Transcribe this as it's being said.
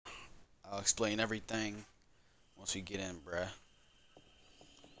explain everything once we get in, bruh.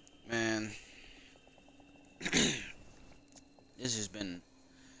 Man, this has been.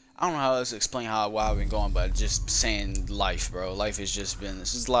 I don't know how else to explain why I've been going, but just saying life, bro. Life has just been.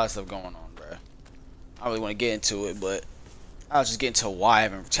 There's just a lot of stuff going on, bruh. I really want to get into it, but I'll just get into why I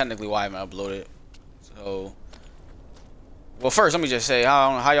haven't uploaded. So, well, first let me just say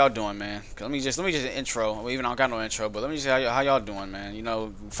how y'all doing, man. Let me just intro. Well, even though I don't got no intro, but let me just say how y'all doing, man. You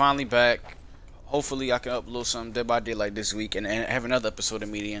know, finally back. Hopefully I can upload something day by day like this week, and have another episode of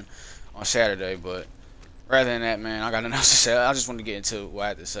Median on Saturday. But rather than that, man, I got nothing else to say. I just want to get into what I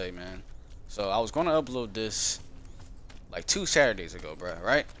had to say, man. So I was gonna upload this like 2 Saturdays ago, bruh,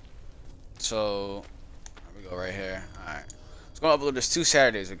 right? So here we go right here. All right. Gonna upload this 2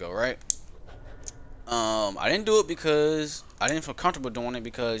 Saturdays ago, right? I didn't do it because I didn't feel comfortable doing it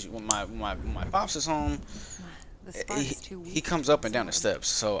because when my pops is home, he comes up and down the steps,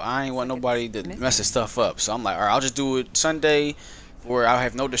 so I ain't want nobody to mess his stuff up. So I'm like, all right, I'll just do it Sunday, where I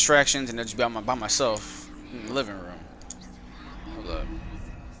have no distractions and I'll just be by myself in the living room. Hold up.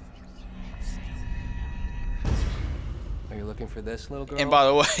 Are you looking for this little girl? And by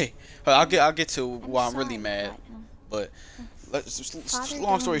the way, I'll get to why I'm really mad, but.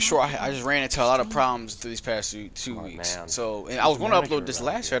 Long story short, I just ran into a lot of problems through these past 2 weeks. So, and I was going to upload this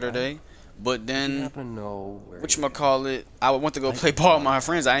last Saturday, but then, whatchamacallit, I went to go play ball with my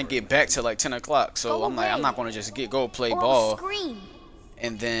friends. I didn't get back till like 10 o'clock. So I'm like, I'm not going to just go play ball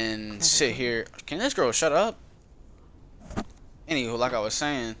and then sit here. Can this girl shut up? Anywho, like I was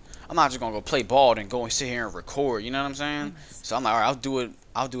saying, I'm not just going to go play ball and go and sit here and record. You know what I'm saying? So I'm like, all right,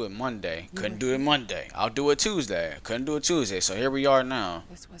 I'll do it Monday. Couldn't do it Monday. I'll do it Tuesday. Couldn't do it Tuesday. So here we are now.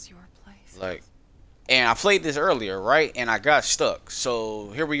 This was your place. Like, and I played this earlier, right? And I got stuck.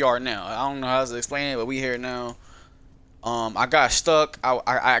 So here we are now. I don't know how to explain it, but we here now. I got stuck.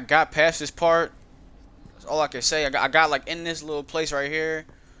 I got past this part. That's all I can say. I got like in this little place right here,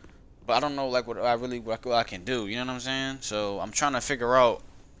 but I don't know like what I can do. You know what I'm saying? So I'm trying to figure out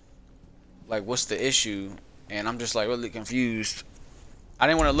like what's the issue, and I'm just like really confused. I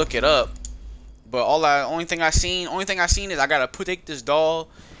didn't want to look it up, but only thing I seen is I gotta take this doll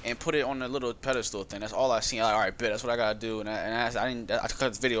and put it on the little pedestal thing. That's all I seen. Like, all right, bet that's what I gotta do. And I cut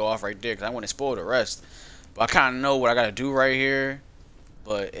this video off right there because I want to spoil the rest. But I kind of know what I gotta do right here,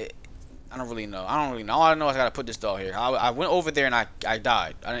 but I don't really know. All I know is I gotta put this doll here. I went over there and I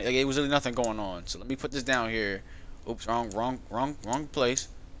died. It was really nothing going on. So let me put this down here. Oops, wrong place.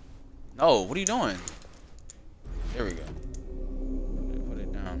 No, what are you doing? There we go.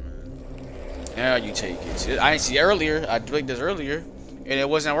 Now you take it. I didn't see earlier. I did this earlier, and it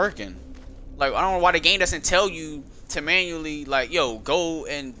wasn't working. Like, I don't know why the game doesn't tell you to manually, like, yo, go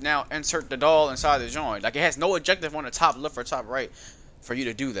and now insert the doll inside the joint. Like, it has no objective on the top left or top right for you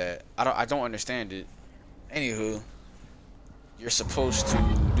to do that. I don't understand it. Anywho, you're supposed to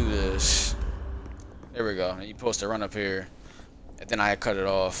do this. There we go. And you're supposed to run up here, and then I cut it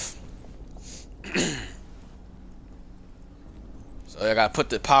off. So I gotta put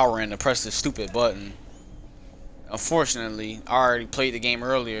the power in to press this stupid button. Unfortunately, I already played the game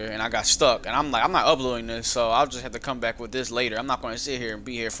earlier and I got stuck. And I'm like, I'm not uploading this, so I'll just have to come back with this later. I'm not gonna sit here and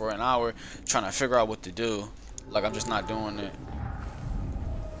be here for an hour trying to figure out what to do. Like, I'm just not doing it.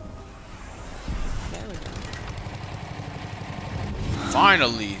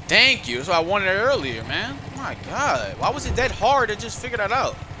 Finally, thank you. That's what I wanted earlier, man. Oh my God, why was it that hard to just figure that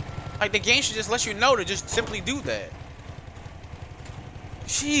out? Like, the game should just let you know to just simply do that.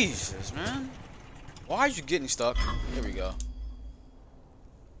 Jesus, man. Why are you getting stuck? There we go.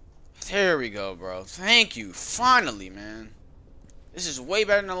 There we go, bro. Thank you. Finally, man. This is way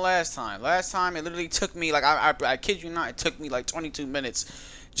better than the last time. Last time, it literally took me, like, I kid you not, it took me like 22 minutes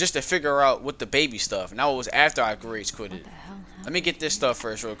just to figure out what the baby stuff. And that was after I rage quit it. Let me get this stuff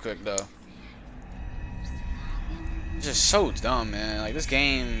first real quick, though. It's just so dumb, man. Like, this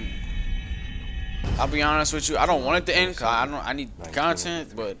game... I'll be honest with you, I don't want it to end cause I need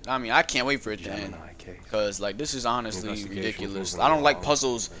content, but I mean I can't wait for it to end because like this is honestly ridiculous. I don't like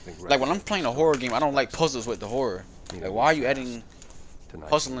puzzles. Like when I'm playing a horror game, I don't like puzzles with the horror. Like why are you adding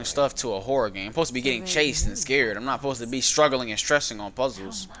puzzling stuff to a horror game? I'm supposed to be getting chased and scared. I'm not supposed to be struggling and stressing on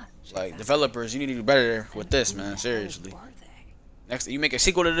puzzles. Like developers, you need to do better with this, man. Seriously. Next, you make a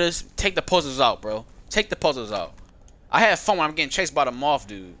sequel to this, take the puzzles out, bro. Take the puzzles out. I have fun when I'm getting chased by the moth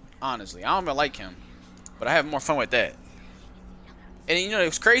dude. Honestly, I don't even like him, but I have more fun with that. And you know, it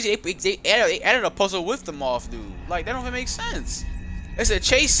was crazy. They added a puzzle with the moth dude. Like that don't even make sense. It's a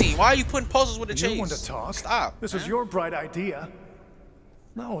chase scene. Why are you putting puzzles with a chase? You want to talk? Stop. This was your bright idea.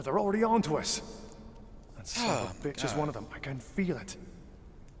 No, they're already on to us. That son of a bitch is one of them. I can feel it.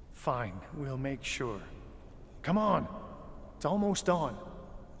 Fine, we'll make sure. Come on. It's almost on.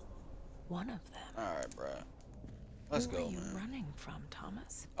 One of them. Alright, bro. Let's go, Who are you man. running from,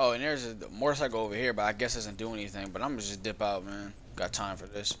 Thomas? Oh, and there's a motorcycle over here, but I guess it doesn't do anything. But I'm gonna just dip out, man. Got time for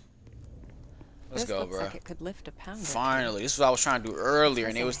this. Let's go, looks bro. like it could lift a pound. Finally, this is what I was trying to do earlier,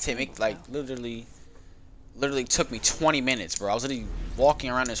 and it was literally took me 20 minutes, bro. I was literally walking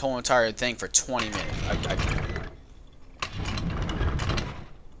around this whole entire thing for 20 minutes.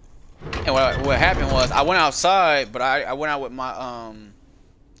 And what happened was I went outside, but I went out with my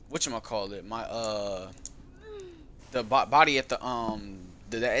whatchamacallit, my the body at the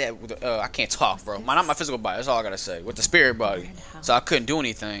I can't talk, bro. Not my physical body. That's all I gotta say. With the spirit body, so I couldn't do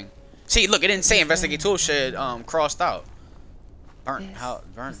anything. See, look, it didn't say investigate tool shed crossed out.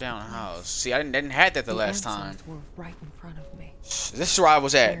 Burnt down house. See, I didn't have that the last time. Were right in front of me. This is where I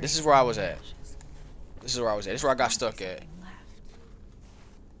was at. This is where I was at. This is where I was at. This is where I got stuck at.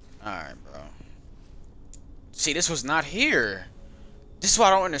 Alright, bro. See, this was not here. This is what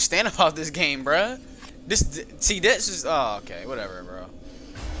I don't understand about this game, bro. This is... Oh, okay. Whatever, bro.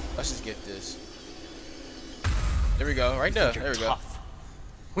 Let's just get this. There we go. Right there. There we go.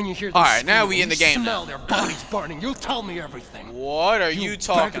 When you hear alright, now we in the game smell now. Their bodies burning. You'll tell me everything. What are you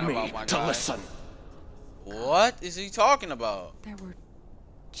talking beg me about, my to guy? listen. What is he talking about? There were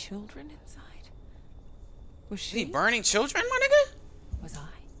children inside. Was Is she? he burning children, my nigga? Was I?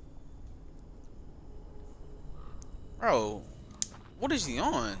 Bro, what is he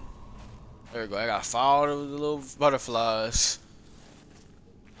on? There we go. I got followed with the little butterflies.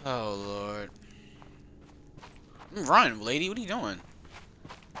 Oh, Lord. Run, lady. What are you doing?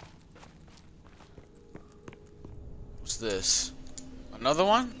 What's this? Another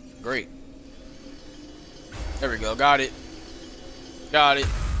one? Great. There we go. Got it. Got it.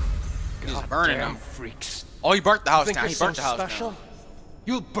 He's just burning them. Freaks. Oh, he burnt the house Think down. you're He burnt so the house special? down.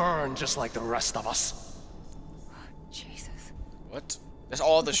 You'll burn just like the rest of us. Jesus. What? That's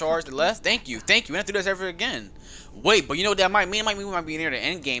all the shards that left? Thank you. Thank you. We don't have to do this ever again. Wait, but you know what that might mean? It might mean we might be near the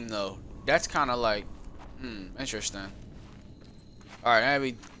end game, though. That's kind of like... interesting.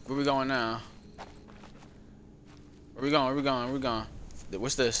 Alright, where we going now? Where we going? Where we going? Where we going?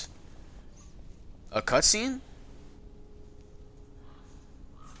 What's this? A cutscene?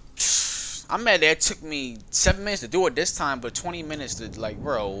 I'm mad that it took me 7 minutes to do it this time, but 20 minutes to, like,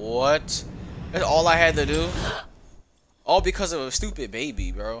 bro, what? That's all I had to do? All because of a stupid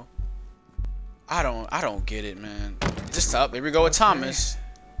baby, bro. I don't get it, man. Just up. Here we go with Thomas.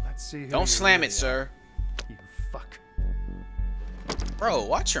 Let's see. Don't slam it, sir. You fuck. Bro,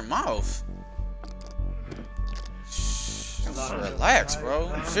 watch your mouth. Relax,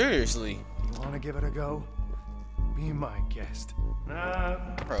 bro. Seriously. You want to give it a go? Be my guest. Nah,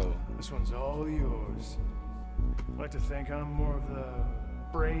 Bro. this one's all yours. I like to think I'm more of the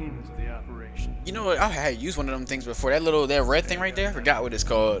brains of the operation. You know what? I had used one of them things before. That red thing right there. I forgot what it's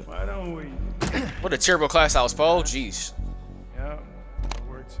called. Why don't we? What a terrible class I was, Paul. Jeez. Yeah,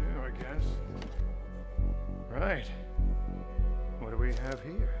 word too, I guess. Right. What do we have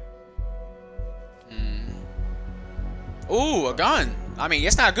here? Ooh, a gun. I mean,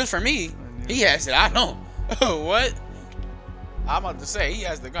 it's not good for me. He has it. I don't. What? I'm about to say he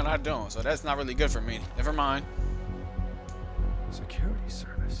has the gun. I don't. So that's not really good for me. Never mind. Security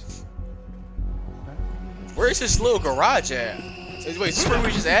service. Where is this little garage at? Wait, is this where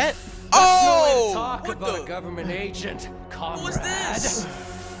we just at? Oh! Talk What about the? a government agent, comrade. Who is this?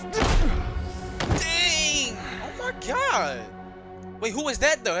 Dang! Oh my god! Wait, who is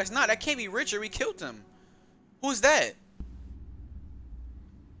that though? That can't be Richard. We killed him. Who is that?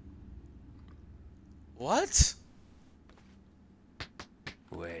 What?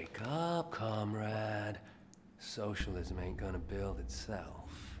 Wake up, comrade. Socialism ain't gonna build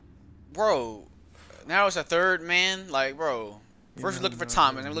itself. Bro, now it's a third man? Like, bro. First we're looking for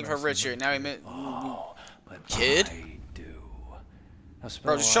Thomas, then we're looking for Richard. Now we met But Kid? I do.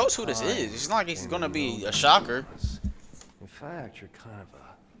 Bro, just show us who this is. It's not like it's gonna be a shocker. In fact, you're kind of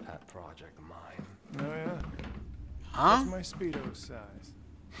a pet project of mine. Oh yeah. Huh? That's my speedo size.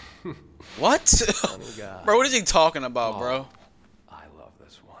 What? Funny guy. Bro, what is he talking about, bro? I love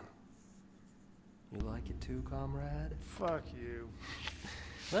this one. You like it too, comrade? Fuck you.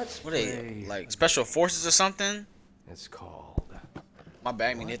 Let's What are they, like special forces or something? It's called My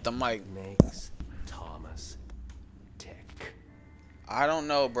bad, I mean hit the mic. Makes Thomas Tick. I don't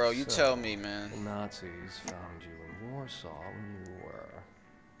know, bro. You So, tell me, man. The Nazis found you in Warsaw when you were,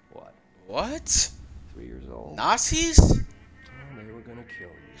 what, What? 3 years old? Nazis? Oh, they were gonna kill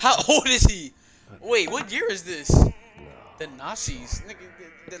you. How old is he? Wait, what year is this? No. The Nazis? Nigga,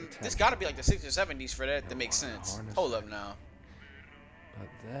 this gotta be like the 60s or 70s for that to make sense. Hold up now. But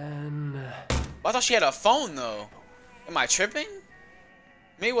then I thought she had a phone though. Am I tripping?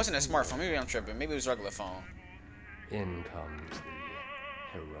 Maybe it wasn't a smartphone. Maybe I'm tripping. Maybe it was a regular phone. in comes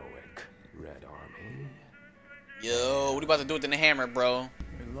the heroic Red Army. Yo, what you about to do with the hammer, bro? Hey,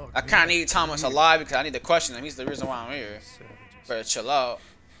 look, I kind of need Thomas alive because I need to question him. He's the reason why I'm here. Savages. Better chill out.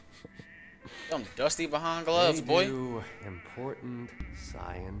 Them dusty behind gloves, They boy. do important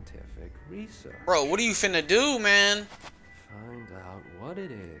scientific research. Bro, what are you finna do, man? Find out what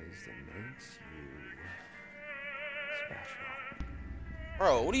it is that makes you special.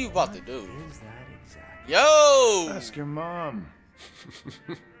 Bro, what are you about to do? Is that exactly? Yo! Ask your mom.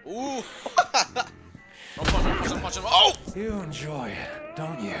 Ooh. Don't punch him, don't punch him. Oh! You enjoy it,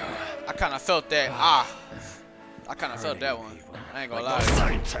 don't you? I kind of felt that. I kind of felt that one. I ain't gonna lie.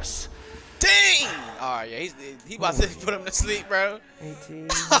 Scientists. Dang! Alright, yeah, he about to put him to sleep, bro. 18.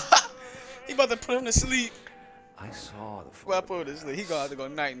 He about to put him to sleep. I saw the Well, I put him to sleep. He gonna have to go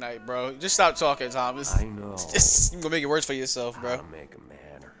night night, bro. Just stop talking, Thomas. I know. Just you gonna make it worse for yourself, How bro. to make a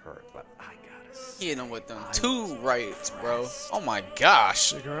man hurt, but I gotta see. Hitting him with them two rights, bro. Oh my gosh.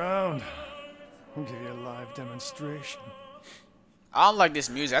 Stick around. We'll give you a live demonstration. I don't like this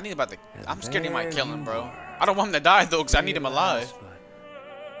music. I'm scared he might kill him, bro. I don't want him to die though, cause I need him alive.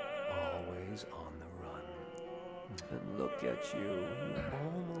 Always on the run. And look at you. You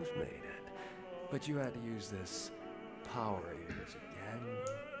almost made it. But you had to use this power of yours again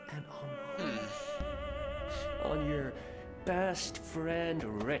and on your best friend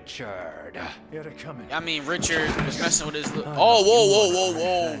Richard. Here they coming. I mean, Richard was messing with his. Oh,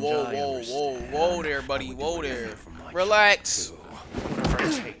 whoa there, buddy. Whoa there. Relax. Whatever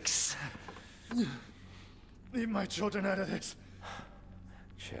it takes. Leave my children out of this.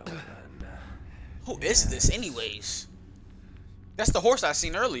 Children. Who is this, anyways? That's the horse I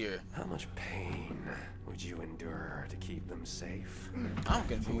seen earlier. How much pain would you endure to keep them safe? I'm What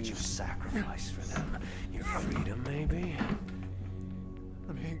would you confused. sacrifice for them? Your freedom, maybe?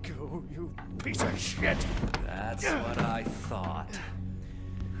 Let me go, you piece of shit. That's what I thought.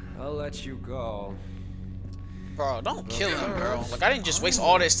 I'll let you go. Bro, don't kill him, bro. Like, I didn't just waste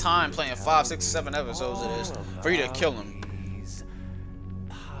all this time playing 5, 6, 7 episodes of this for you to kill him. These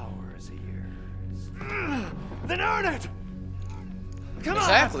powers of yours. Then earn it. Come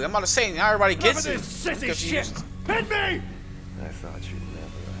Exactly. I'm about to say, now everybody on. gets Enough it. of this sissy Confused. shit. Hit me. I thought you'd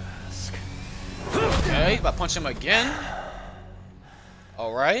never ask. Okay, about to punch him again.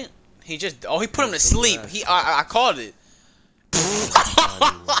 All right. He just, he put him to sleep. I called it.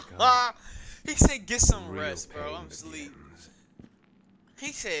 He said, get some rest, bro. I'm asleep.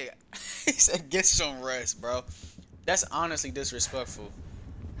 He said, get some rest, bro. That's honestly disrespectful.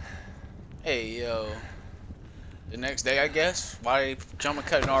 Hey, yo. The next day, I guess. Why they jump and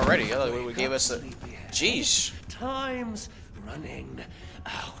cut it already? I thought they would give us a. Jeez. Time's running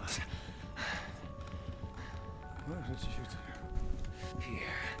out. What did you do?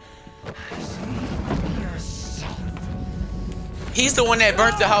 Here. See yourself. He's the one that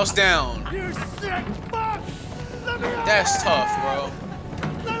burnt the house down. You sick fuck! Let me out! That's tough, bro.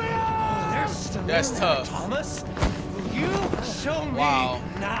 Let me out! There's still That's tough. Thomas. Will you show me Wow.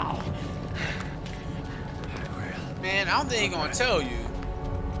 now? Man, I don't think he's gonna tell you.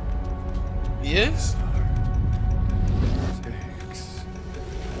 He is? Takes.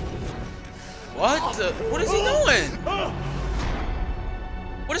 What the? What is he doing?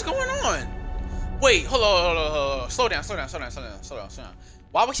 What is going on? Wait, hold on. Slow down.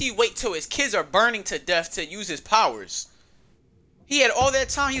 Why would he wait till his kids are burning to death to use his powers? He had all that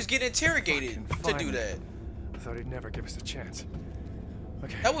time he was getting interrogated to do that. I thought he'd never give us a chance.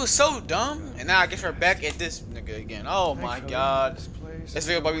 Okay. That was so dumb. And now I guess we're back at this nigga again. Oh my god. This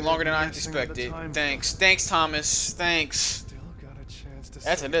video might be longer than I expected. Thanks, Thomas. Thanks. Still got a chance to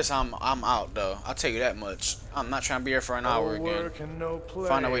After this, I'm out though. I'll tell you that much. I'm not trying to be here for an hour again.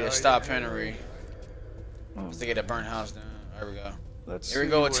 Find a way to stop Henry. Let's get that burnt house down. There we go. Here we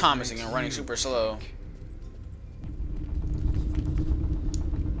go with Thomas again, running super slow.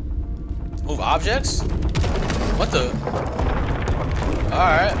 Move objects? What the?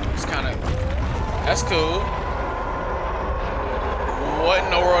 Alright, it's kinda. That's cool. What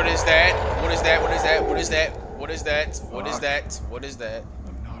in the world is that? What is that? What is that? What is that? What is that? What is that? What is that?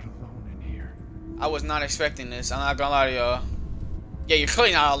 I'm not alone in here. I was not expecting this. I'm not gonna lie to y'all. Yeah, you're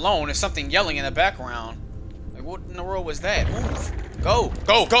clearly not alone. There's something yelling in the background. Like, what in the world was that? Move. Go.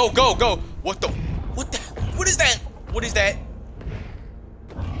 Go, go, go, go. What the? What the? What is that? What is that?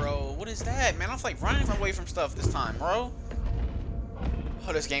 Bro, what is that? Man, I'm like running away from stuff this time, bro.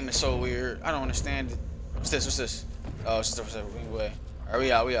 Oh, this game is so weird. I don't understand it. What's this? What's this? Oh, it's just a way. Alright,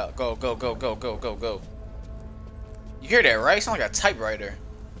 we out, we out. Go, go, go, go, go, go, go. You hear that, right? It sounds like a typewriter.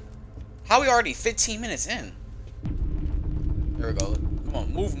 How are we already 15 minutes in? There we go. Come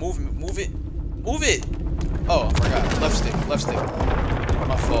on, move it. Move it! Oh, I forgot. Left stick.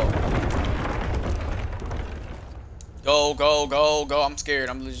 My fault. Go. I'm scared.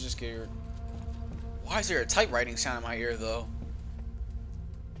 I'm legit scared. Why is there a typewriting sound in my ear, though?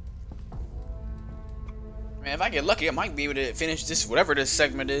 Man, if I get lucky, I might be able to finish this, whatever this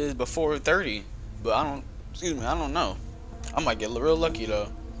segment is, before 30. But I don't know. I might get real lucky, though.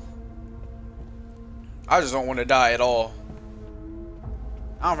 I just don't want to die at all.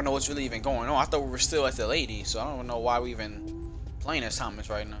 I don't even know what's really even going on. I thought we were still at the lady, so I don't know why we even playing as Thomas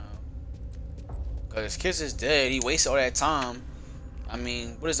right now. Because his kiss is dead. He wasted all that time. I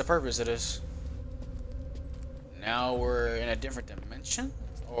mean, what is the purpose of this? Now we're in a different dimension?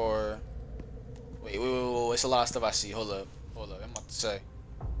 Or... Wait. It's a lot of stuff I see. Hold up. I'm about to say.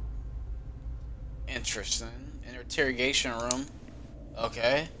 Interesting. Interrogation room.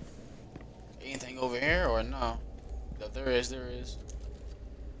 Okay. Anything over here or no? There is.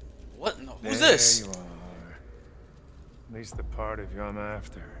 What? No. Who's this? There you are. At least the part of you I'm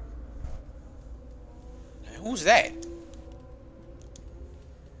after. Who's that?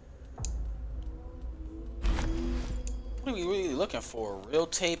 What are we really looking for? Real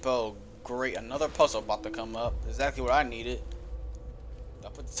tape? Oh, great. Another puzzle about to come up. Exactly what I needed. Did I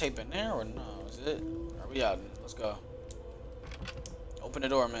put the tape in there or no? Is it? Are we out? Let's go. Open the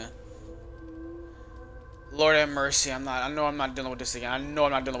door, man. Lord have mercy. I know I'm not dealing with this again. I know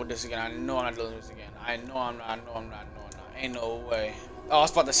I'm not. Ain't no way. Oh, I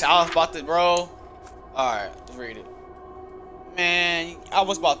was about to, bro. Alright, let's read it. Man, I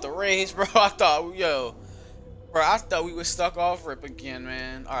was about to rage, bro. I thought we were stuck off rip again,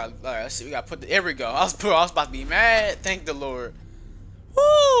 man. Alright, let's see. We gotta here we go. I was about to be mad. Thank the Lord.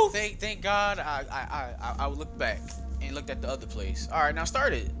 Woo! Thank God I looked back and looked at the other place. Alright, now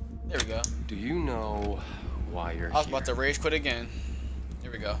start it. There we go. Do you know why you're here? I was about to rage quit again.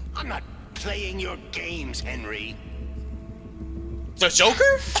 Here we go. I'm not playing your games, Henry. The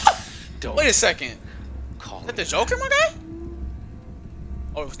Joker? Don't Wait a second. call Is that me the Joker, my guy?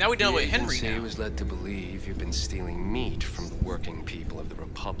 Oh, now we're dealing with Henry He now. was led to believe you've been stealing meat from the working people of the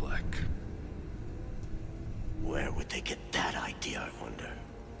Republic. Where would they get that idea, I wonder?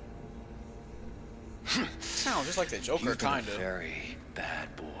 Sounds just like the Joker, You've been a kind of. very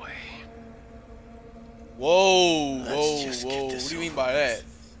bad boy. Whoa. Let's just get What this do you mean over by with. that?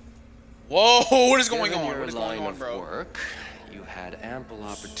 Whoa, what is going Given on? your What is going line on, of bro? work, you had ample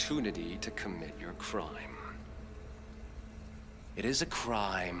opportunity to commit your crime. It is a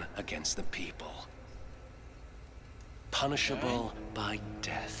crime against the people. Punishable by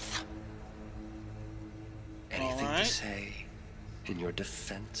death. Anything Alright. to say in your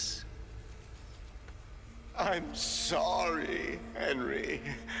defense? I'm sorry, Henry.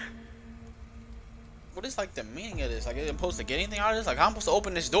 What is like the meaning of this? Like, is it supposed to get anything out of this? Like, I'm supposed to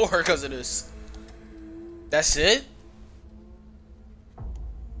open this door because of this. That's it?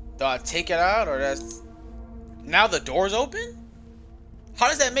 Do I take it out or that's... Now the door's open? How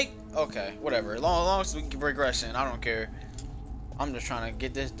does that make... Okay, whatever. As long as we keep progressing, I don't care. I'm just trying to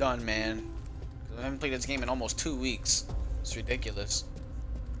get this done, man. I haven't played this game in almost 2 weeks. It's ridiculous.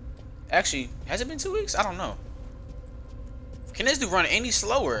 Actually, has it been 2 weeks? I don't know. Can this dude run any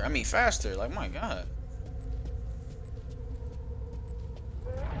slower? I mean, faster. Like, my God.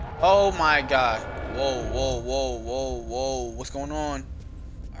 Oh, my God. Whoa. What's going on?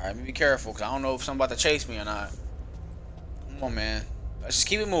 Alright, let me be careful, because I don't know if someone's about to chase me or not. Come on, man. Let's just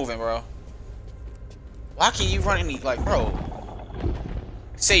keep it moving, bro. Why can't you run any... Like, bro.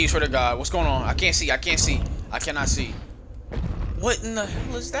 Say you, swear to God. What's going on? I can't see. I cannot see. What in the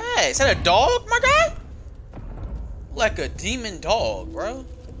hell is that? Is that a dog, my guy? Like a demon dog, bro.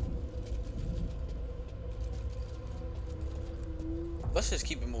 Let's just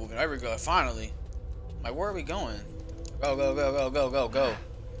keep it moving. There we go. Finally. Like, where are we going? Go.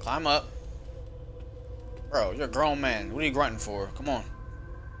 Climb up. Bro, you're a grown man. What are you grunting for? Come on.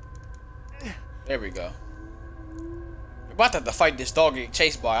 There we go. We're about to have to fight this dog get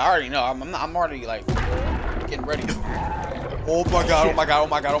chased by. I already know. I'm already like getting ready. Oh my God.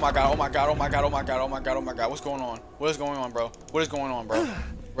 What's going on? What is going on, bro?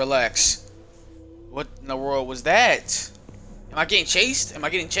 Relax. What in the world was that? Am I getting chased?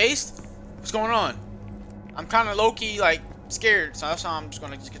 What's going on? I'm kind of low-key like scared, so that's how I'm just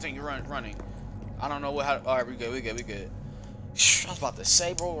gonna continue running. I don't know all right, we good. Shh, I was about to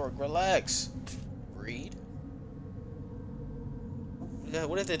say, bro, relax. Breathe.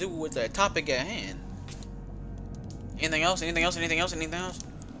 What does that do with the topic at hand? Anything else? Keep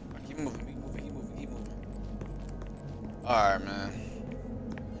moving. Alright, man.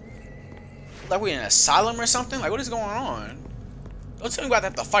 Like we in an asylum or something? Like what is going on? Don't tell me about to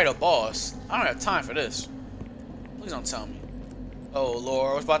have to fight a boss. I don't have time for this. Please don't tell me. Oh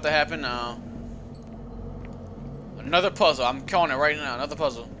Lord, what's about to happen now? Another puzzle. I'm calling it right now. Another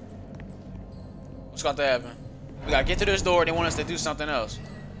puzzle. What's about to happen? We gotta get to this door. They want us to do something else.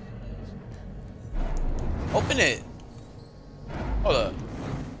 Open it. Hold up.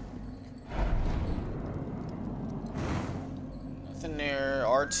 Nothing there.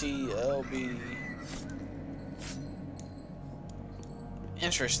 RT, LB.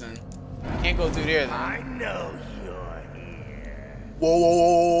 Interesting. Can't go through there then. I know you're here. Whoa, whoa,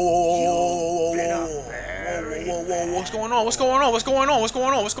 whoa, whoa, whoa, whoa, whoa, what's going on? What's going on? What's going on? What's going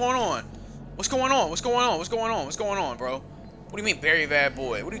on? What's going on? What's going on? What's going on? What's going on? What's going on, bro? What do you mean, very bad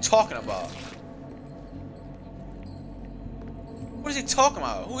boy? What are you talking about? What is he talking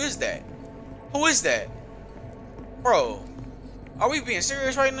about? Who is that? Who is that? Bro, are we being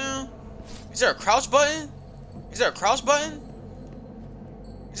serious right now? Is there a crouch button? Is there a crouch button?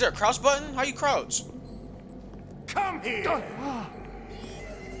 Is there a crouch button? How you crouch? Come here.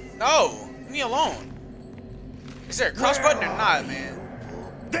 No, leave me alone. Is there a crouch button or not, man?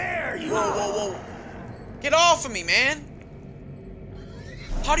 There you Whoa, are. whoa, whoa. Get off of me, man.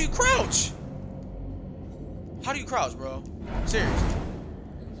 How do you crouch? How do you crouch, bro? Seriously.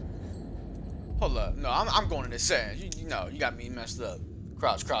 Hold up. No, I'm going to this side. You know, you got me messed up.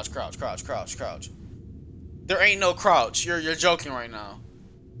 Crouch, crouch, crouch, crouch, crouch, crouch. There ain't no crouch. You're joking right now.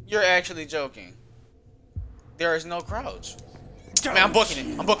 You're actually joking. There is no crouch. Man, I'm booking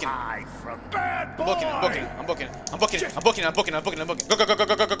it. I'm booking it. Hide from bad boy. I'm booking it. I'm booking it. I'm booking it. I'm booking it. I'm booking it. I'm booking it. I'm booking it. I'm booking it. Go, go, go,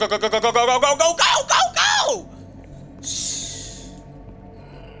 go, go, go, go, go, go, go, go, go, go, go, go, go, go!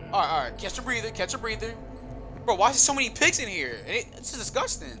 Alright. Catch a breather. Catch a breather. Bro, why is there so many pigs in here? It's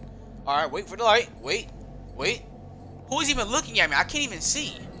disgusting. Alright, wait for the light. Wait. Who is even looking at me? I can't even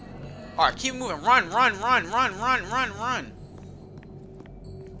see. Alright, keep moving. Run.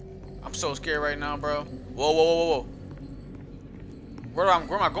 I'm so scared right now, bro. Whoa. Where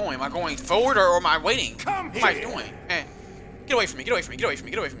am I going? Am I going forward or am I waiting? Come what am I here. doing? Man, get away from me. Get away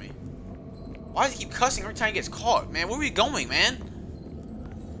from me. Why does he keep cussing every time he gets caught? Man, where are we going, man?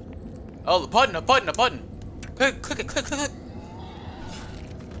 Oh, the button. Click it.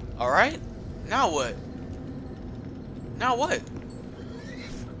 Alright. Now what?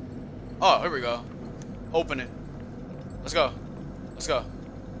 Oh, here we go. Open it. Let's go.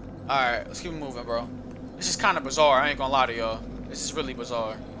 Alright, let's keep moving, bro. This is kind of bizarre. I ain't gonna lie to y'all. This is really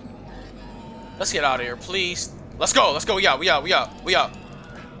bizarre. Let's get out of here, please. Let's go. We out.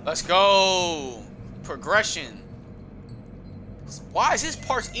 Let's go. Progression. Why is his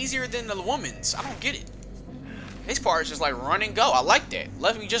parts easier than the woman's? I don't get it. His part is just like run and go. I like that.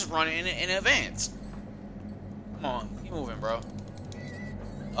 Let me just run in advance. Come on, keep moving, bro.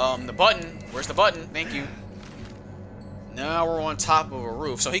 The button. Where's the button? Thank you. Now we're on top of a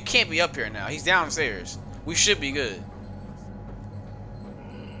roof, so he can't be up here now. He's downstairs. We should be good.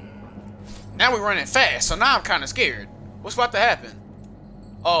 Now we're running fast, so now I'm kind of scared. What's about to happen?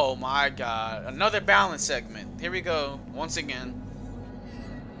 Oh my God! Another balance segment. Here we go. Once again.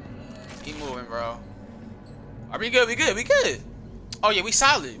 Keep moving, bro. Are we good? We good. Oh yeah, we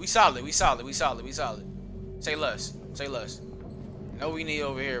solid. Say less. No, we need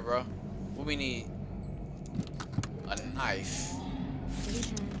over here, bro. What we need? A knife.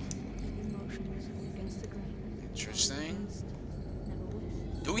 Interesting.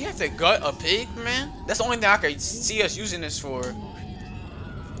 Do we have to gut a pig, man? That's the only thing I can see us using this for.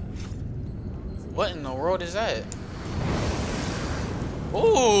 What in the world is that?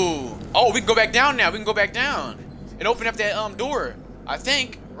 Ooh. Oh, we can go back down now. It opened up that door. I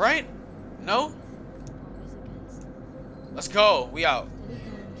think, right? No? Let's go. We out.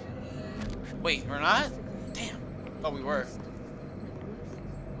 Wait, we're not? Damn. Thought we were.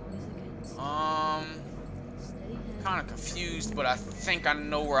 Kind of confused, but I think I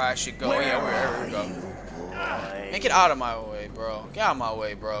know where I should go. Yeah, there we go. Man, get out of my way, bro. Get out of my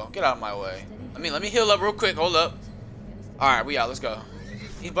way. Let me heal up real quick. Hold up. Alright, we out. Let's go.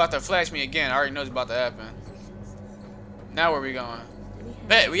 He's about to flash me again. I already know it's about to happen. Now where we going?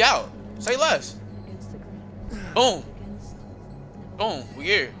 Bet, we out. Say less. Boom. We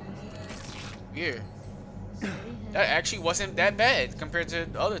here. That actually wasn't that bad compared to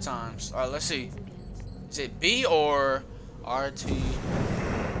the other times. Alright, let's see. Is it B or RT?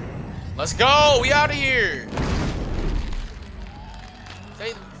 Let's go. We out of here.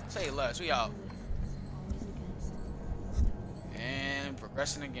 Say less. We out. And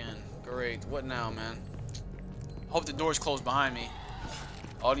progressing again. Great. What now, man? Hope the door's closed behind me.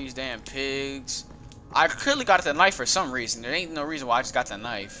 All these damn pigs. I clearly got the knife for some reason. There ain't no reason why I just got the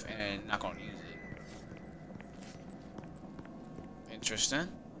knife and not gonna use it. Interesting.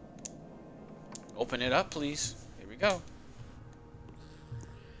 Open it up, please. Here we go.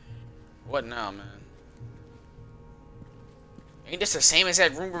 What now, man? Ain't this the same as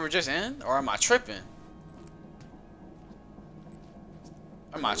that room we were just in? Or am I tripping?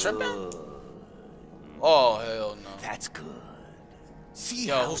 Am I tripping? Oh, hell no. That's good. See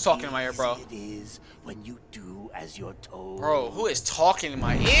Yo, how who's talking in my ear, bro? easy it is when you do as you're told. Bro, who is talking in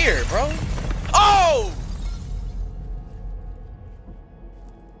my ear, bro? Oh!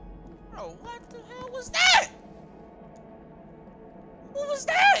 Bro, what the hell was that? Who was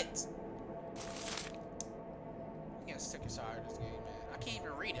that? I'm getting sick and tired of this game, man. I can't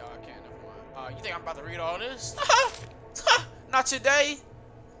even read it. Oh, I can't. Never mind. You think I'm about to read all this? Not today.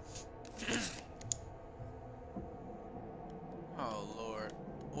 Oh, Lord.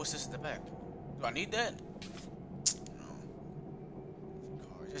 What's this in the back? Do I need that?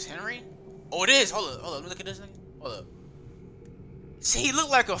 No. Is this Henry? Oh, it is. Hold up. Let me look at this nigga. Hold up. See, he looked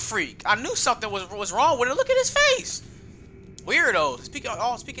like a freak. I knew something was wrong with it. Look at his face. Weirdo.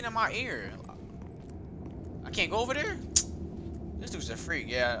 Speaking in my ear. I can't go over there? This dude's a freak.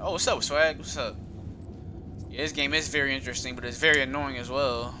 Yeah. Oh, what's up, Swag? What's up? Yeah, this game is very interesting, but it's very annoying as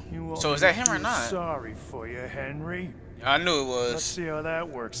well. So is that him or not? Sorry for you, Henry. I knew it Let's was. see how that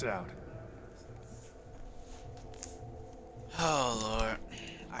works out. Oh, Lord.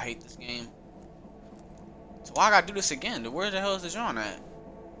 I hate this game. So why I gotta do this again? Where the hell is the John at?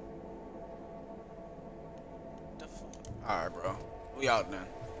 Alright, bro. We out then.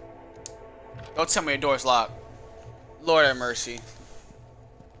 Don't tell me the door's locked. Lord have mercy.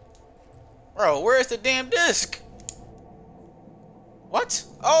 Bro, where is the damn disc? What?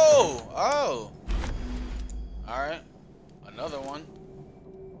 Oh! Alright. Another one.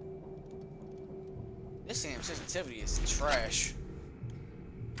 This damn sensitivity is trash.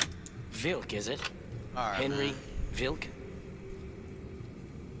 Vilk, is it? Alright, Henry man. Vilk?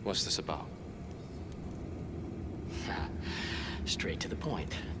 What's this about? Straight to the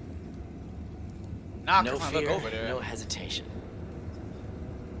point. Nah, No come on, fear, look over there. no hesitation.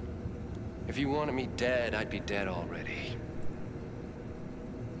 If you wanted me dead, I'd be dead already.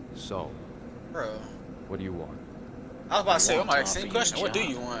 So, Bro. what do you want? I was about to say, want I'm to like, same offer you question. a What do job.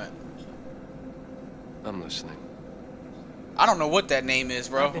 you want? I'm listening. I don't know what that name is,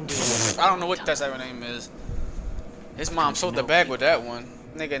 bro. I've been doing this I don't know what for a that long type of name is. His mom to sold the know bag with people. that one.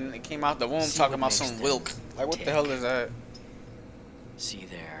 Nigga came out the womb See talking what about makes some them Wilk. Like, what tick. the hell is that? See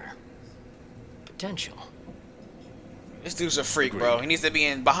their potential. This dude's a freak, bro. He needs to be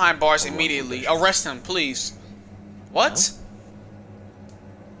in behind bars immediately. Arrest him, please. What?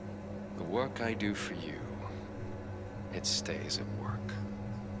 The work I do for you, it stays at work.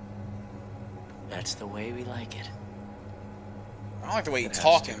 That's the way we like it. I don't like the way he's It has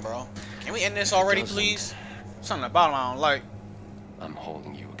talking, to. bro. Can we end this already, doesn't, please? Something about him I don't like. I'm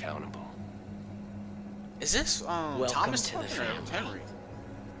holding you accountable. Is this Welcome Thomas to the talking or family. Henry?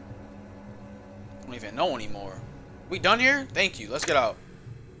 I don't even know anymore. We done here? Thank you. Let's get out.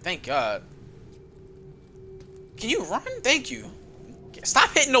 Thank God. Can you run? Thank you.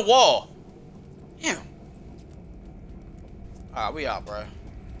 Stop hitting the wall. Damn. Alright, we out, bro.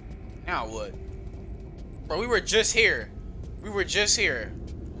 Now what? Bro, we were just here. We were just here.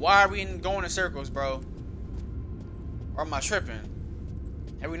 Why are we going in circles, bro? Or am I tripping?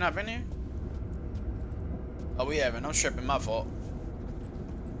 Have we not been here? Oh, we haven't. I'm tripping. My fault.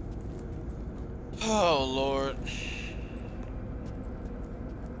 Oh, Lord.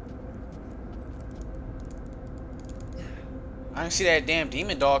 I didn't see that damn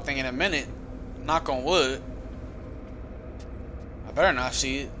demon dog thing in a minute. Knock on wood. I better not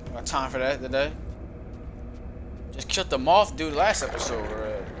see it. Got time for that today. Just killed the moth dude last episode.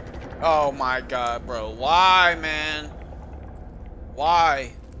 Right? Oh my God, bro. Why, man?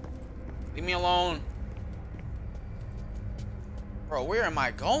 Why? Leave me alone. Bro, where am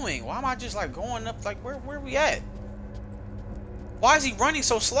I going? Why am I just like going up? Like, where are we at? Why is he running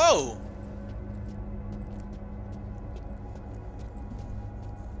so slow?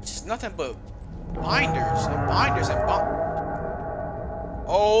 Just nothing but binders and binders and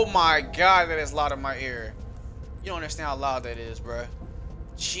Oh my God, that is loud in my ear. You don't understand how loud that is, bruh.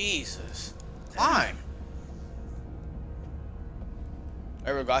 Jesus. Climb.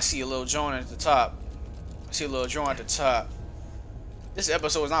 There we go. I see a little joint at the top. I see a little joint at the top. This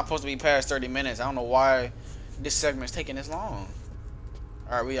episode is not supposed to be past 30 minutes. I don't know why this segment is taking this long.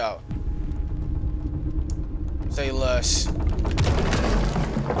 Alright, we out. Say less.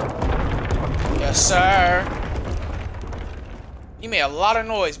 Yes, sir. You made a lot of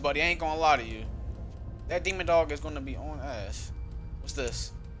noise, buddy. I ain't gonna lie to you. That demon dog is gonna be on ass. What's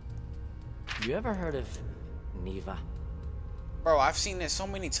this? You ever heard of Neva? Bro, I've seen this so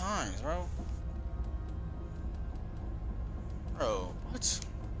many times, bro. Bro, what?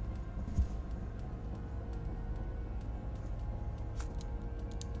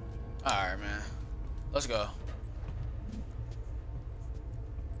 Alright, man. Let's go.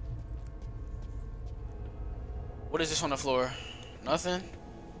 What is this on the floor? Nothing?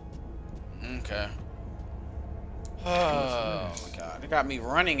 Okay. Oh my god. They got me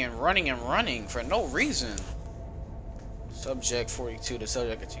running and running and running for no reason. Subject 42. The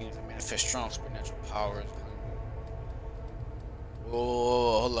subject continues to manifest strong supernatural powers.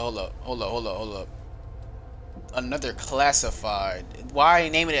 Oh, hold up. Another classified. Why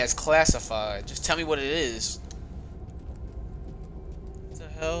name it as classified? Just tell me what it is. What the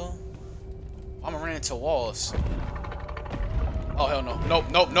hell? I'm running into walls. Oh hell no.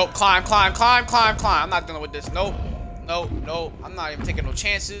 Nope. Climb. I'm not dealing with this. Nope. I'm not even taking no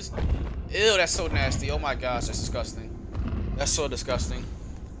chances. Ew, that's so nasty. Oh my gosh, that's disgusting. That's so disgusting.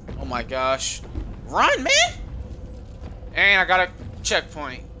 Oh my gosh. Run, man! And I got a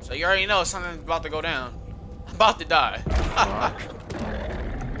checkpoint. So you already know something's about to go down. I'm about to die.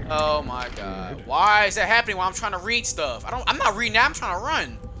 Oh my god. Why is that happening while I'm trying to read stuff? I'm not reading that, I'm trying to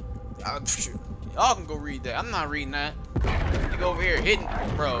run. Y'all can go read that. I'm not reading that. You go over here hitting.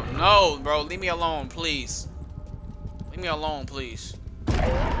 Bro, no, bro. Leave me alone, please. Leave me alone, please.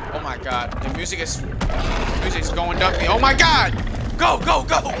 Oh my god. The music's going dumpy. Oh my god! Go!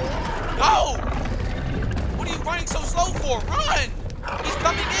 What are you running so slow for? Run! He's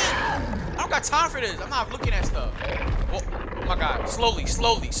coming in! I don't got time for this. I'm not looking at stuff. Oh my god. Slowly.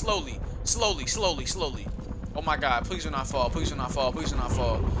 Oh my god. Please do not fall. Go.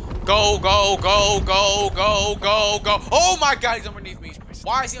 Oh my god, he's underneath me.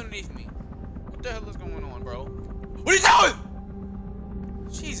 Why is he underneath me? What the hell is going on, bro? What are you doing?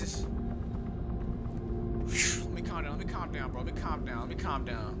 Jesus. Let me calm down, bro. Let me calm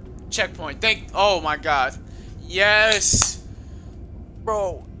down. Checkpoint. Oh my god. Yes.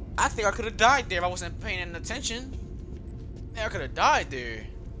 Bro, I think I could have died there if I wasn't paying any attention. I could have died there.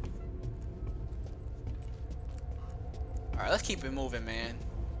 Alright, let's keep it moving, man.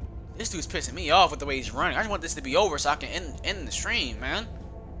 This dude's pissing me off with the way he's running. I just want this to be over so I can end the stream, man.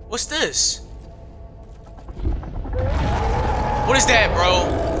 What's this? What is that, bro?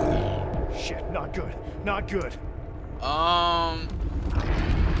 Shit, not good. Not good. What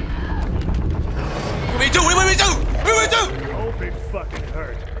do we do? Hope it fucking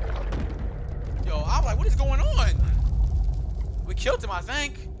hurt. Yo, I'm like, what is going on? We killed him, I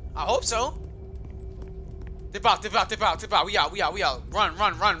think. I hope so. Dip out. We out. Run. I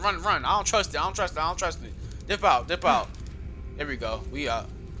don't trust it. Dip out. There we go. We out.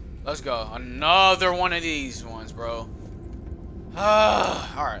 Let's go. Another one of these ones, bro.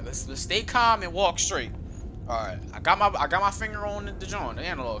 Alright, let's stay calm and walk straight. Alright. I got my finger on the joint, the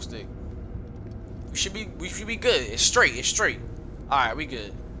analog stick. We should be good. It's straight. Alright, we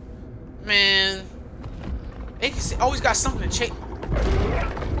good. Man. They always got something to chase.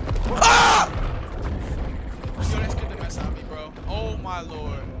 Ah! Yo, that scared the mess out of me, bro. Oh my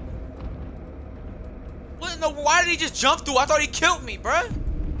lord. What? No, why did he just jump through? I thought he killed me, bro.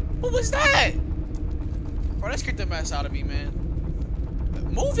 What was that? Bro, that scared the mess out of me, man.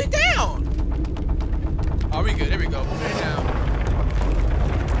 Move it down. Oh, we good. There we go. Move it down.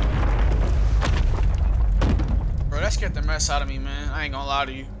 Bro, that scared the mess out of me, man. I ain't gonna lie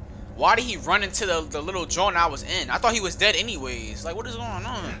to you. Why did he run into the little joint I was in? I thought he was dead anyways. Like, what is going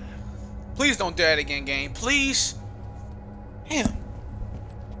on? Please don't do that again, game. Please. Damn.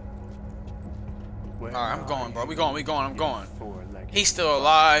 Alright, I'm going, bro. We going. I'm going. He's still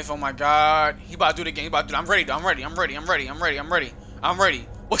alive. Oh my god. He about to do it again. I'm ready. I'm ready.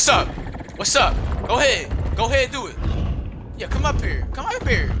 What's up? Go ahead, do it. Yeah, come up here. Go ahead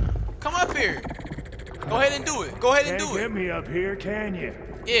and do it. Can't get me up here, can you?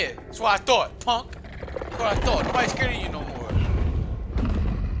 Yeah, that's what I thought, punk. That's what I thought. Nobody's scared of you no more.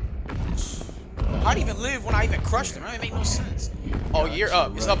 How'd he even live when I even crushed him? That didn't make no sense. Oh, you're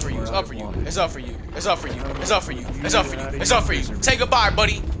up. It's up for you. Say goodbye,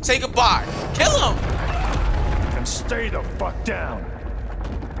 buddy. Say goodbye. Kill him. And stay the fuck down.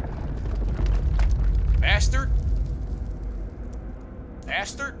 Bastard.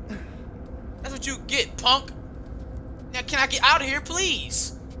 That's what you get, punk. Now, can I get out of here,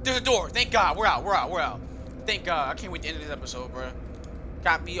 please? There's a door. Thank God. We're out. Thank God. I can't wait to end this episode, bro.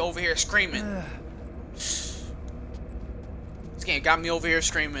 Got me over here screaming. This game got me over here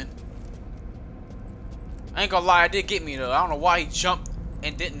screaming. I ain't gonna lie, it did get me though. I don't know why he jumped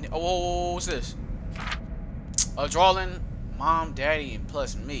and didn't. Oh, what's this? A drawing, mom, daddy, and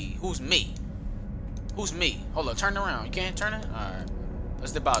plus me. Who's me? Who's me? Hold up, turn around. You can't turn it? Alright.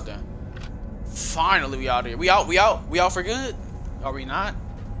 Let's dip out then. Finally, we out here. We out? We out for good? Are we not?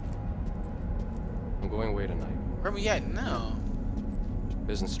 I'm going away tonight. Where we at now?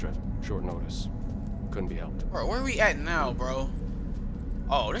 Business trip. Short notice. Couldn't be helped. Bro, where we at now, bro?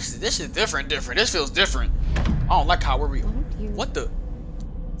 Oh, this is different. This feels different. I don't like how we're what the?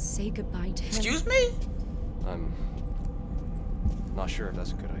 Say goodbye to him. Excuse me? I'm not sure if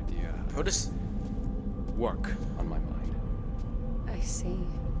that's a good idea. Bro, this Work on my mind. I see.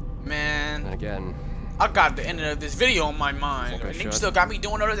 man. And again, I got the end of this video on my mind. Think I And you should. still got me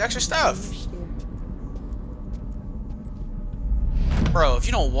doing all this extra stuff. Bro, if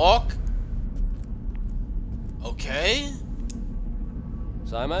you don't walk. Okay.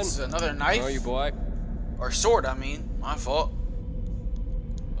 Simon. This is another knife. How are you, boy? Or sword, I mean. My fault.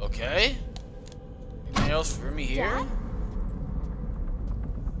 Okay. Anything else for me here? Dad?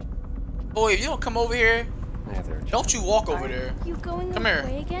 Boy, if you don't come over here, Yeah, there. don't you walk over there. You going Come here.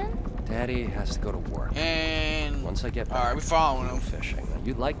 away again? Daddy has to go to work. And Once I get back, alright, we following go him. fishing.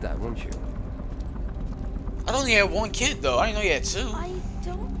 You'd like that, wouldn't you? I only had one kid though. I didn't know you had two. I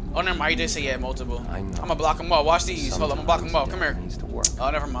don't. Oh, never mind. He did say he had multiple. I know. I'm gonna block him off. Watch these. Hold on, I'm gonna block him off. Come here. Needs to work. Oh,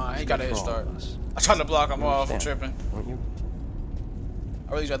 never mind. He got a head Good for all start. of us. I tried to block him You off. I'm understand, tripping. Don't you?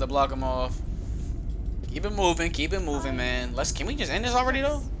 I really tried to block him off. Keep it moving. Keep it moving, man. Can we just end this already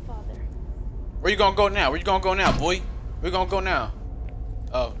though? Father. Where you gonna go now? Where you gonna go now, boy? Where you gonna go now?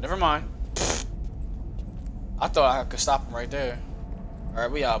 Oh, never mind. I thought I could stop him right there.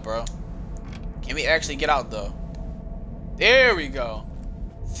 Alright, we out, bro. Can we actually get out though? There we go.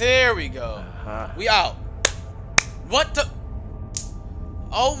 There we go. We out. What the?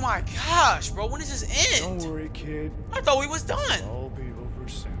 Oh my gosh, bro. When does this end? Don't worry, kid. I thought we was done. I'll be over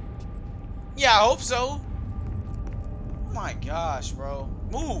soon. Yeah, I hope so. Oh my gosh, bro.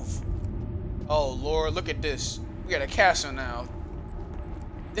 Move. Oh Lord, look at this. We got a castle now.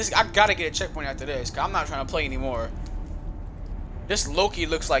 I gotta get a checkpoint after this, cause I'm not trying to play anymore. This Loki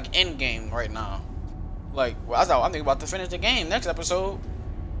looks like endgame right now. Like, well, I'm thinking about to finish the game next episode.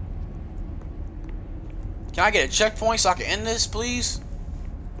 Can I get a checkpoint so I can end this, please?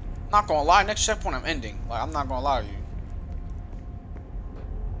 Not gonna lie, next checkpoint I'm ending. Like, I'm not gonna lie to you.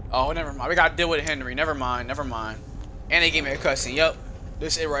 Oh, never mind. We gotta deal with Henry. Never mind. Never mind. And they gave me a cutscene. Yep.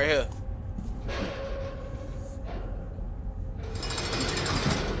 This is it right here.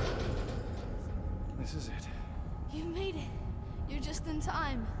 This is it. You made it. You're just in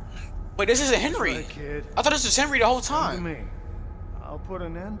time. Wait, this isn't Henry. Right, kid. I thought this was Henry the whole Come to time. me. I'll put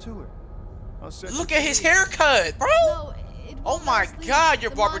an end to it. I'll set Look you at his free. haircut, bro. No, it Oh won't my honestly, God, your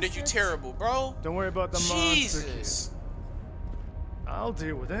the barber did you monsters- terrible, bro. Don't worry about the monster, kid. Jesus. I'll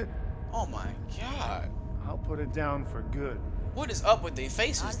deal with it. Oh my God. I'll put it down for good. What is up with their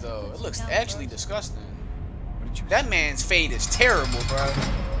faces though? It looks actually disgusting. What did you That man's fade is terrible, bro.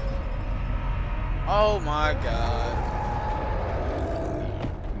 Oh my God.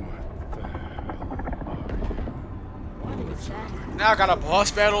 What the hell are you? What is that? Now I got a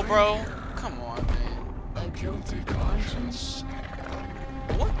boss battle, bro. Come on, man. A guilty conscience?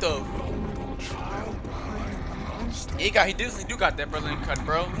 What the? He definitely do got that Berlin cut,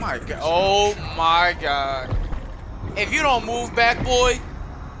 bro. My God. Oh my God. If you don't move back, boy.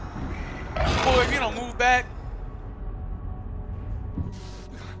 Boy, if you don't move back.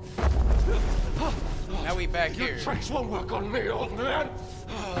 Now we back here. Tricks won't work on me, old man.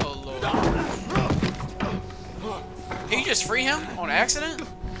 Oh Lord. Can you just free him on accident?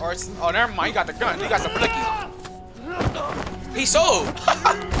 Or it's never mind, he got the gun. He got the blicky. He sold.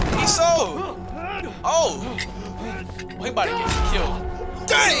 He sold. Oh. He about to get killed.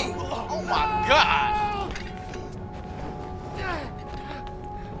 Dang! Oh my God!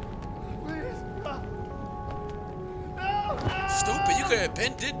 Stupid, you could have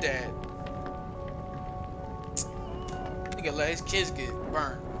been did that. He could let his kids get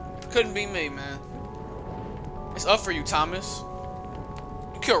burned. Couldn't be me, man. It's up for you, Thomas.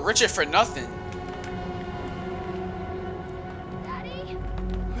 You killed Richard for nothing. Daddy?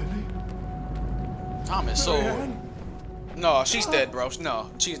 Thomas, so... No, she's dead, bro. No,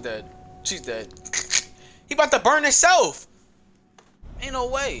 she's dead. She's dead. He about to burn himself. Ain't no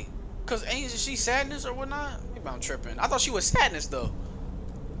way. Cause ain't she sadness or whatnot? Maybe I'm tripping. I thought she was sadness though.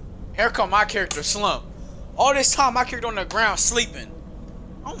 Here come my character slump. All this time my character on the ground sleeping.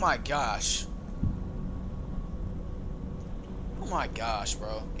 Oh my gosh. Oh my gosh,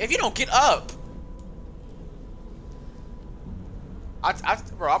 bro. If you don't get up.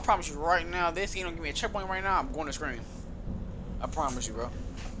 Bro, I promise you right now, this you don't give me a checkpoint right now, I'm going to scream. I promise you, bro.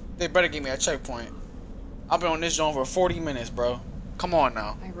 They better give me a checkpoint. I've been on this zone for 40 minutes, bro. Come on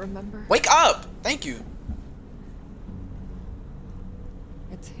now. I remember. Wake up! Thank you.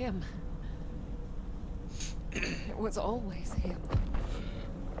 It's him. It was always him.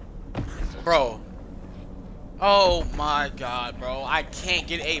 Bro. Oh my god, bro. I can't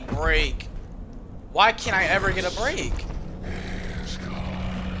get a break. Why can't I ever get a break?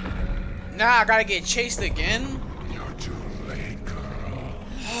 Now I gotta get chased again? You're too late, girl.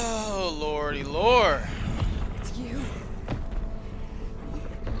 Oh, lordy lord. It's you.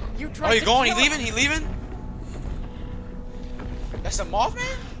 You tried Oh, you to going? He kill leaving? us. He leaving? That's the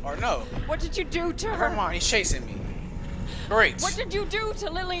Mothman? Or no? What did you do to Never her? mind, he's chasing me. Great. What did you do to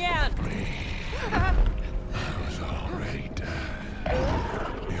Lillian? I was already dead.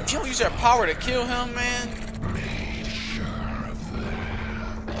 You don't use that power to kill him, man. Made sure of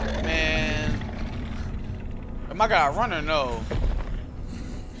that. Man. Am I gonna run or no?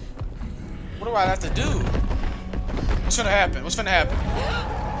 What do I have to do? What's gonna happen? What's gonna happen?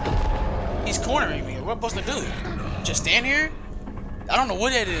 He's cornering me. What am I supposed to do? Just stand here? I don't know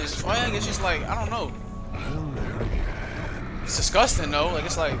what that is, Frank. It's just like, I don't know. It's disgusting though. Like,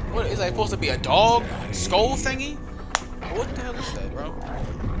 it's like, what is that supposed to be, a dog skull thingy? What the hell is that, bro?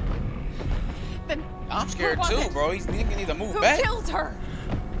 Then I'm scared who was too, it? bro. He need to move Who back. killed her?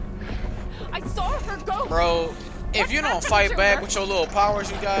 I saw her go. Bro, if What you don't happened fight to back her? with your little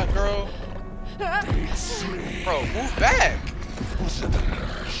powers you got, girl, bro, move back. Was it the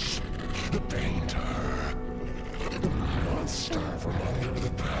nurse? The painter? The monster from under the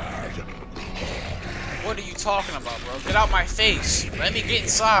bed? What are you talking about, bro? Get out my face. Let me get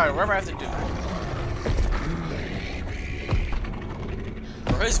inside, whatever I have to do.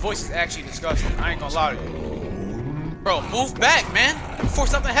 Bro, his voice is actually disgusting. I ain't gonna lie to you. Bro, move back, man, before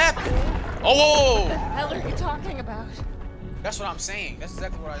something happens. Oh, whoa, What the whoa, whoa. hell are you talking about? That's what I'm saying. That's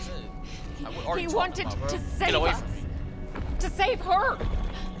exactly what I said. Like, what are He you talking wanted about, bro? to Get save away us. from me. To save her.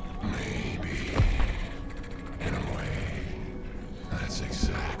 Maybe. In a way. That's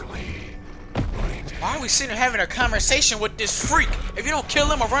exactly what he did. Why are we sitting here having a conversation with this freak? If you don't kill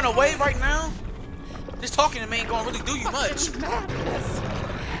him or run away right now, just talking to me ain't gonna really do you much. Madness.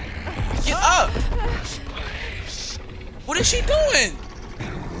 Get up! This place. What is she doing?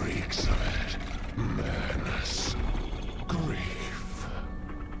 It reeks of it. Madness. Grief.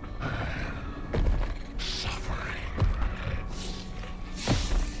 And suffering.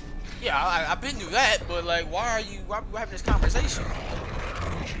 Yeah, I've been through that, but like, why are we having this conversation?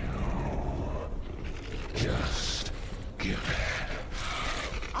 Just give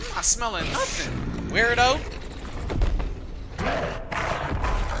it. I'm not smelling nothing, weirdo.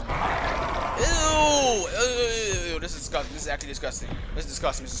 Ew, this is disgusting. This is actually disgusting. This is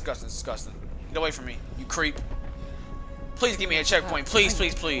disgusting. This is disgusting. This is disgusting. Get away from me, you creep. Please give me a checkpoint. Please,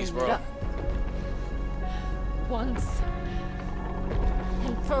 please, please, bro. Once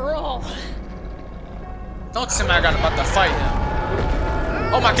and for all. Don't tell me I got about to fight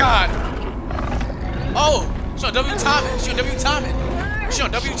him. Oh my god. Oh, she on W timing. She on W timing. She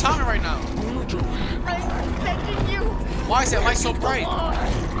on W timing right now. I'm begging you. Why is that light so bright?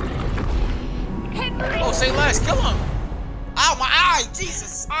 Henry. Oh, say less. Kill him. Ow, my eye.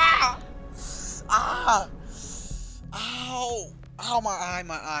 Jesus. Ah. Ah. Ow. Ow, my eye,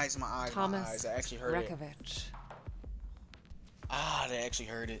 my eyes, my eyes, my Thomas eyes. I actually heard it. Rekovich. Ah, they actually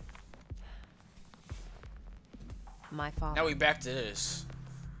heard it. My father. Now we back to this.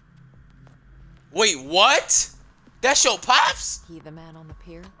 Wait, what? That's your pops? He the man on the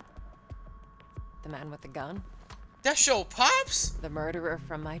pier? The man with the gun? That's your pops? The murderer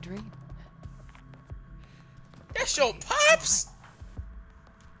from my dream? That's your pops?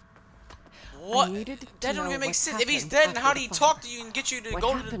 What? needed to That don't know even make what sense. If he's happened dead, then after how the did he fire. talk to you and get you to What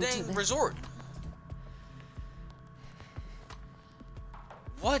go to the happened to dang them? resort?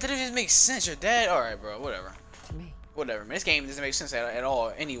 What? That doesn't make sense. Your dad? Alright, bro. Whatever. To me. Whatever, man. This game doesn't make sense at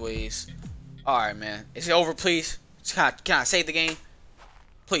all, anyways. Alright, man. Is it over, please? Can I save the game?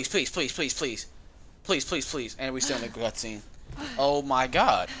 Please, please, please, please, please. Please, please, please. And we still in the cutscene. Oh my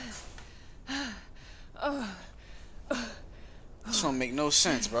god. This don't make no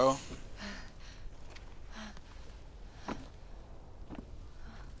sense, bro.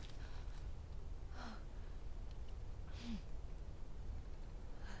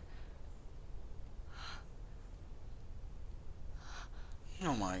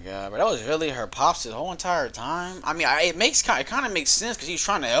 Oh my god, but that was really her pops the whole entire time. I mean, it kind of makes sense because he's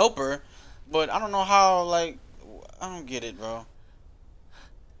trying to help her, but I don't know how. Like, I don't get it, bro.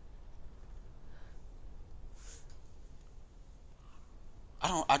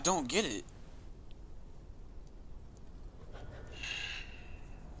 I don't get it.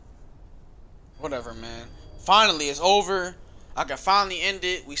 Whatever, man. Finally, it's over. I can finally end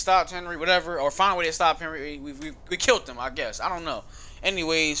it. We stopped Henry, whatever, or find a way to stop Henry. We killed him, I guess. I don't know.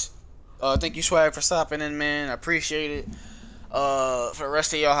 Anyways, thank you, Swag, for stopping in, man. I appreciate it. For the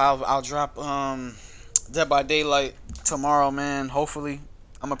rest of y'all, I'll drop Dead by Daylight tomorrow, man. Hopefully,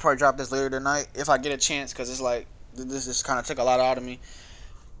 I'm gonna probably drop this later tonight if I get a chance, cause it's like this just kind of took a lot out of me.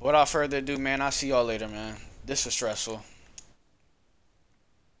 Without further ado, man, I'll see y'all later, man. This was stressful.